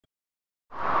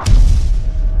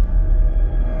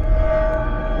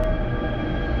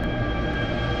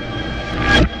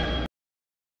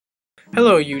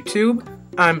Hello YouTube,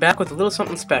 I'm back with a little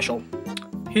something special.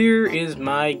 Here is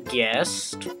my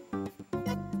guest.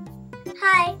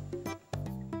 Hi.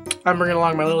 I'm bringing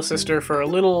along my little sister for a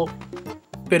little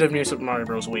bit of New Super Mario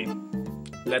Bros. Wii.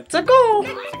 Let's go!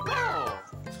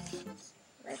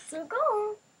 Let's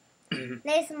go.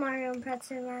 Nice Mario and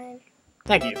Pretzel Ryan.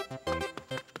 Thank you.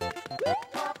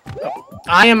 Oh,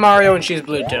 I am Mario and she's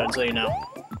Blue Toad, so you know.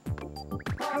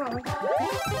 Oh.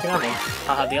 Get on me.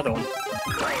 I'll have the other one.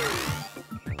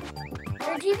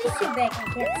 Your TV's too big,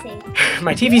 I can't see.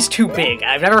 My TV's too big.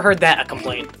 I've never heard that a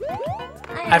complaint.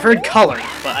 I've heard color,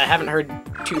 but I haven't heard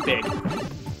too big. Hey,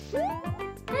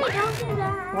 don't do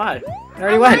that. Why? I I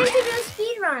already wanted went. to do a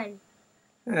speed run.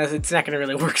 It's not gonna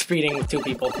really work speeding with two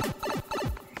people. Did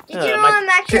you know I'm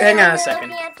actually Hang on a only second.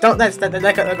 looking at Don't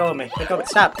let go of me. Let go.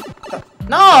 Stop.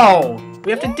 No!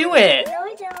 We have to do it. No,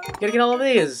 I don't. Gotta get all of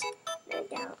these. No, I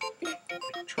don't.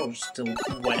 Controller's still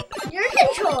wet. Your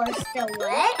controller's still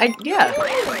wet. Yeah.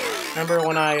 Remember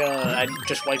when I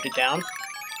just wiped it down?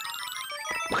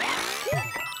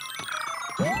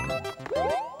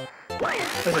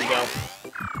 Where's it go?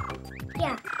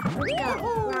 Yeah, let's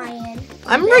go, Ryan.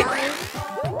 I'm right.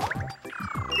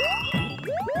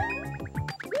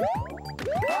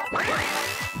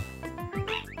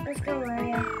 Let's go,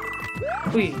 Mario.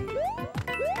 Wait.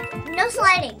 No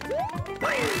sliding.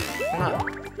 Come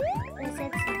on. I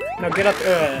said so. No,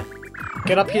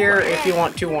 get up here if you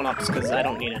want 2 1-ups, because I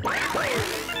don't need it. You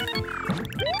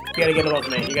gotta get above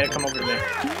me. You gotta come over to me.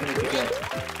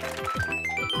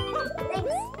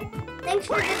 Thanks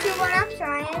for the 2 1-ups,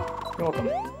 Ryan. You're welcome.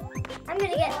 I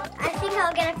think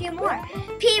I'll get a few more.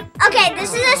 Okay,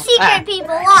 this is a secret,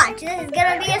 people. Watch. This is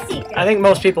gonna be a secret. I think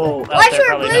most people out Watch there where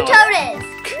probably Blue know. Toad is.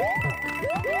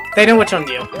 They know which one's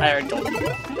you. I already told them. Just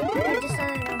so I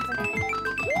don't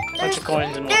forget. Bunch of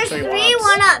coins and There's 3 3 1-ups.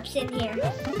 1-ups in here.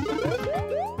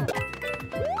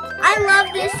 I love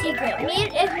this secret.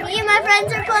 If me and my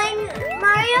friends are playing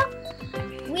Mario,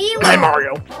 Hi,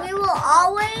 Mario. we will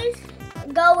always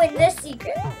go in this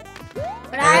secret.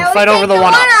 But I then always fight take over the the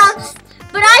 1-ups. 1-ups.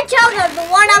 But I tell them the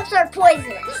 1-ups are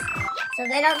poisonous, so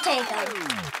they don't take them.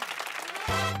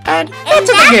 And And that's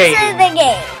the game. the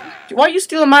game. Why are you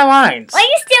stealing my lines? Why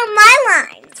you steal my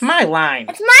lines? It's my line.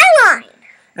 It's my line.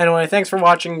 Anyway, thanks for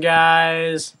watching,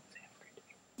 guys.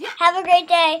 Have a great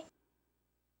day.